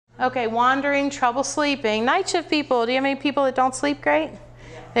Okay, wandering, trouble sleeping. Night shift people, do you have any people that don't sleep great?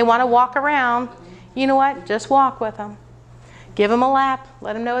 They want to walk around. You know what? Just walk with them. Give them a lap.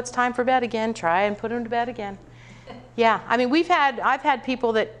 Let them know it's time for bed again. Try and put them to bed again. Yeah, I mean, I've had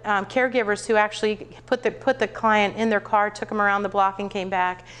people that, caregivers who actually put the client in their car, took them around the block and came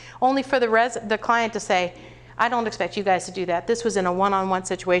back, only for the client to say, I don't expect you guys to do that. This was in a one-on-one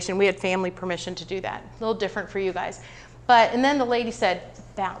situation. We had family permission to do that. A little different for you guys. And then the lady said, it's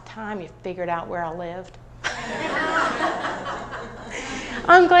about time you figured out where I lived.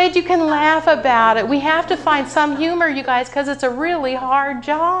 I'm glad you can laugh about it. We have to find some humor, you guys, because it's a really hard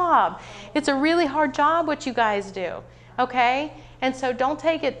job. It's a really hard job what you guys do, okay? And so don't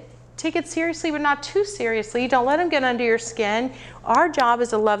take it seriously, but not too seriously. Don't let them get under your skin. Our job is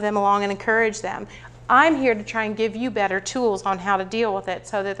to love them along and encourage them. I'm here to try and give you better tools on how to deal with it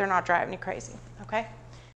so that they're not driving you crazy, okay?